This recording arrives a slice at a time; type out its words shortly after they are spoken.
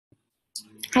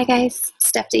Hi guys,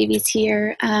 Steph Davies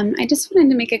here. I just wanted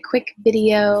to make a quick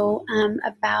video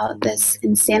about this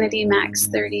Insanity Max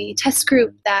 30 test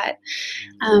group that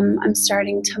I'm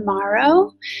starting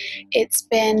tomorrow. It's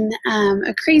been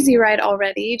a crazy ride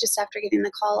already, just after getting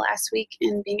the call last week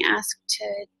and being asked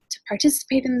to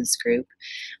participate in this group.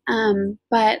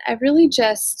 But I really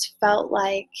just felt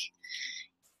like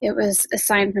it was a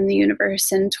sign from the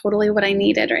universe and totally what I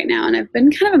needed right now. And I've been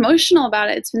kind of emotional about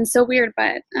it. It's been so weird,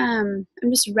 but I'm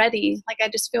just ready. Like, I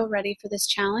just feel ready for this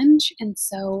challenge. And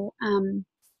so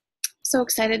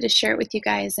excited to share it with you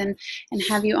guys and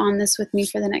have you on this with me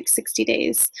for the next 60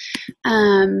 days.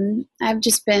 I've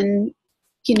just been,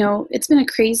 it's been a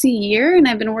crazy year, and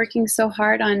I've been working so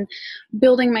hard on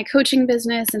building my coaching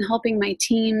business and helping my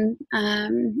team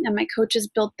and my coaches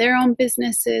build their own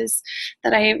businesses,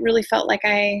 that I really felt like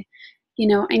I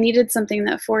needed something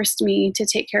that forced me to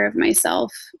take care of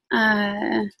myself.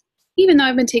 Even though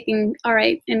I've been taking all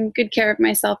right and good care of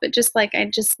myself, it just like I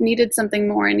just needed something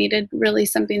more. I needed really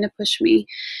something to push me.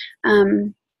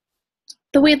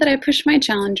 The way that I push my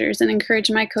challengers and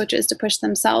encourage my coaches to push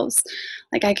themselves.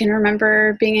 Like, I can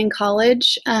remember being in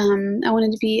college, I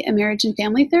wanted to be a marriage and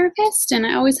family therapist, and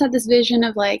I always had this vision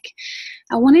of like,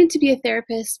 I wanted to be a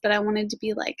therapist, but I wanted to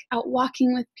be like out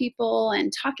walking with people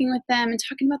and talking with them and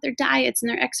talking about their diets and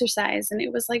their exercise. And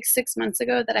it was like 6 months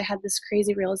ago that I had this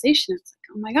crazy realization. It's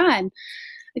like, oh my God,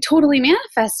 I totally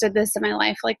manifested this in my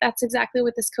life. Like, that's exactly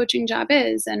what this coaching job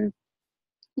is. And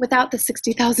without the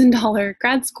 $60,000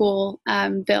 grad school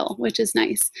bill, which is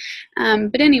nice.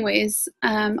 But anyways,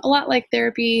 a lot like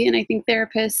therapy, and I think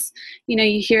therapists, you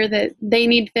hear that they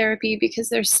need therapy because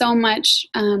there's so much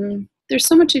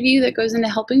of you that goes into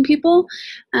helping people,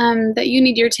 that you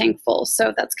need your tank full.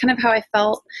 So that's kind of how I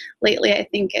felt lately, I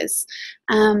think, is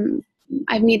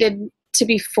I've needed to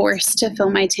be forced to fill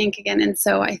my tank again. And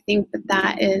so I think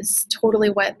that is totally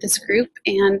what this group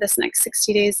and this next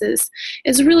 60 days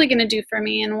is really going to do for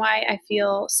me, and why I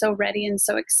feel so ready and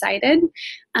so excited,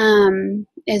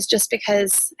 is just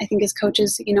because I think as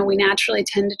coaches, we naturally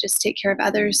tend to just take care of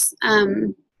others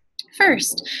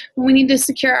first when we need to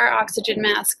secure our oxygen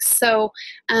masks. So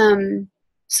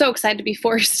so excited to be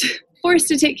forced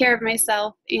to take care of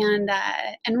myself and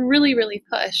really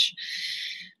push.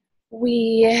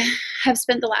 We have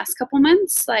spent the last couple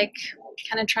months like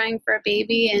kind of trying for a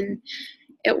baby, and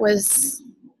it was,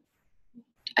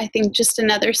 I think, just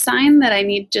another sign that I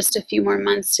need just a few more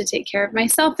months to take care of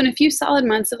myself, and a few solid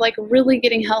months of like really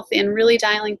getting healthy and really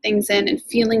dialing things in and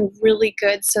feeling really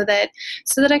good, so that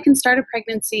I can start a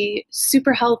pregnancy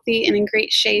super healthy and in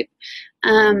great shape,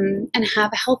 and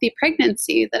have a healthy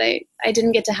pregnancy that I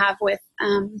didn't get to have with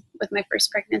my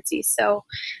first pregnancy. So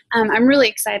I'm really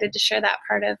excited to share that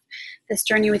part of this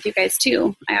journey with you guys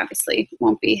too. I obviously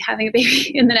won't be having a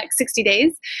baby in the next 60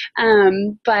 days,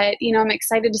 but I'm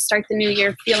excited to start the new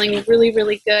year feeling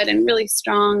really good and really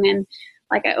strong, and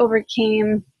like I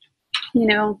overcame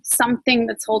something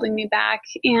that's holding me back,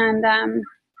 and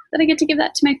that I get to give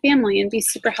that to my family and be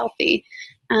super healthy.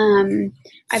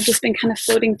 I've just been kind of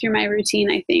floating through my routine,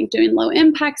 I think, doing low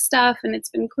impact stuff, and it's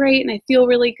been great, and I feel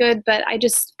really good, but I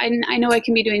know I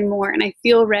can be doing more, and I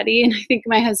feel ready. And I think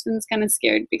my husband's kind of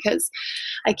scared because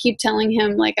I keep telling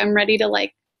him like I'm ready to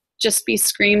like just be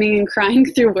screaming and crying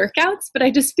through workouts, but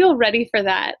I just feel ready for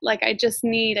that. Like, I just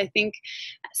need, I think,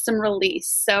 some release.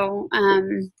 So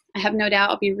I have no doubt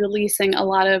I'll be releasing a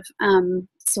lot of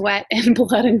sweat and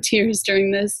blood and tears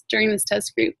during this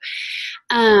test group.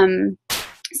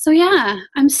 So yeah,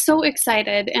 I'm so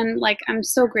excited, and like I'm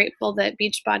so grateful that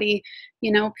Beachbody,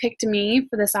 picked me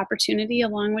for this opportunity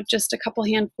along with just a couple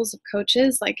handfuls of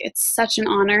coaches. Like, it's such an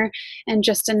honor, and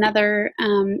just another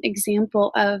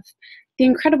example of the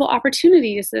incredible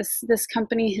opportunities this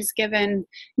company has given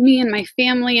me and my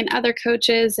family and other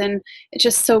coaches. And it's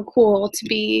just so cool to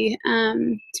be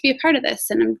a part of this.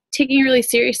 And I'm taking it really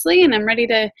seriously, and I'm ready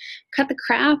to cut the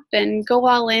crap and go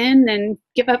all in and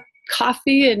give up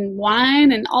coffee and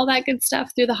wine and all that good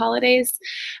stuff through the holidays,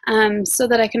 so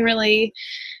that I can really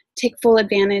take full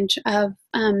advantage of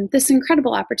this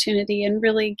incredible opportunity and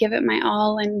really give it my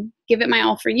all, and give it my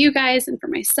all for you guys and for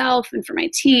myself and for my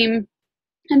team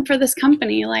and for this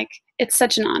company. Like, it's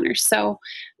such an honor. So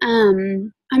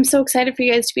I'm so excited for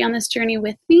you guys to be on this journey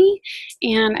with me,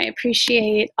 and I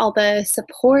appreciate all the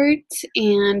support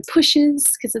and pushes,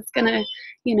 because it's gonna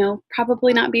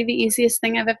probably not be the easiest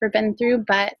thing I've ever been through,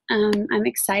 but I'm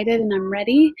excited and I'm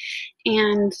ready,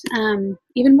 and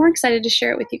even more excited to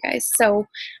share it with you guys. So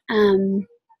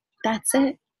that's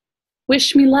it.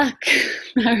 Wish me luck.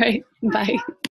 All right, bye.